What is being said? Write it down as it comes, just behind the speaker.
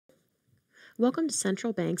Welcome to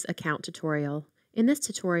Central Bank's account tutorial. In this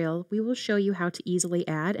tutorial, we will show you how to easily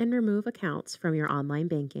add and remove accounts from your online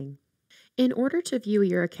banking. In order to view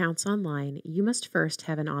your accounts online, you must first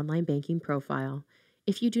have an online banking profile.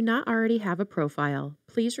 If you do not already have a profile,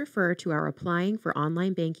 please refer to our Applying for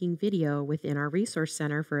Online Banking video within our Resource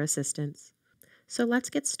Center for assistance. So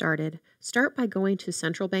let's get started. Start by going to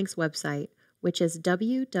Central Bank's website, which is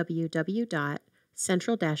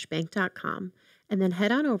www.central-bank.com, and then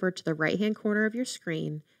head on over to the right-hand corner of your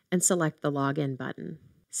screen and select the Login button.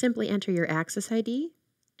 Simply enter your Access ID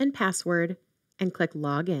and password and click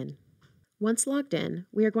Login. Once logged in,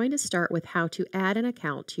 we are going to start with how to add an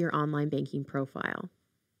account to your online banking profile.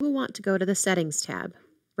 You will want to go to the Settings tab,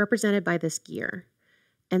 represented by this gear,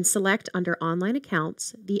 and select under Online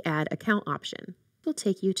Accounts the Add Account option. It will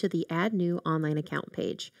take you to the Add New Online Account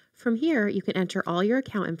page. From here, you can enter all your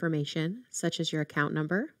account information, such as your account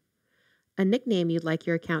number, a nickname you'd like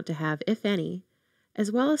your account to have, if any,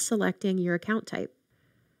 as well as selecting your account type.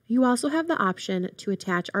 You also have the option to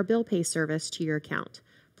attach our bill pay service to your account.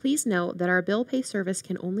 Please note that our bill pay service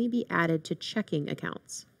can only be added to checking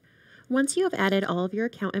accounts. Once you have added all of your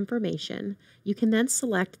account information, you can then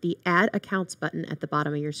select the Add Accounts button at the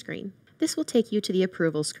bottom of your screen. This will take you to the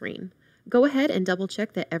approval screen. Go ahead and double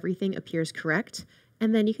check that everything appears correct,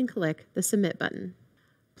 and then you can click the Submit button.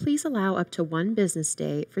 Please allow up to 1 business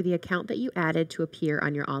day for the account that you added to appear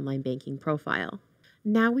on your online banking profile.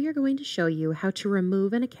 Now we are going to show you how to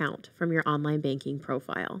remove an account from your online banking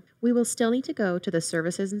profile. We will still need to go to the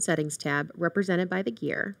Services and Settings tab represented by the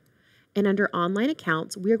gear, and under Online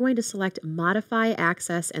Accounts, we are going to select Modify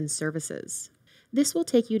Access and Services. This will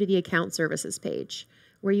take you to the Account Services page,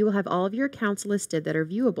 where you will have all of your accounts listed that are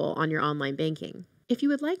viewable on your online banking. If you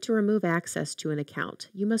would like to remove access to an account,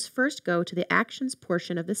 you must first go to the Actions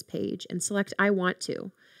portion of this page and select I want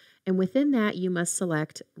to, and within that you must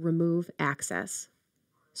select Remove Access.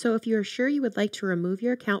 So if you are sure you would like to remove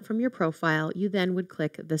your account from your profile, you then would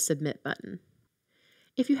click the Submit button.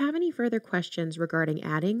 If you have any further questions regarding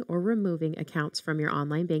adding or removing accounts from your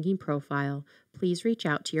online banking profile, please reach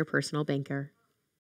out to your personal banker.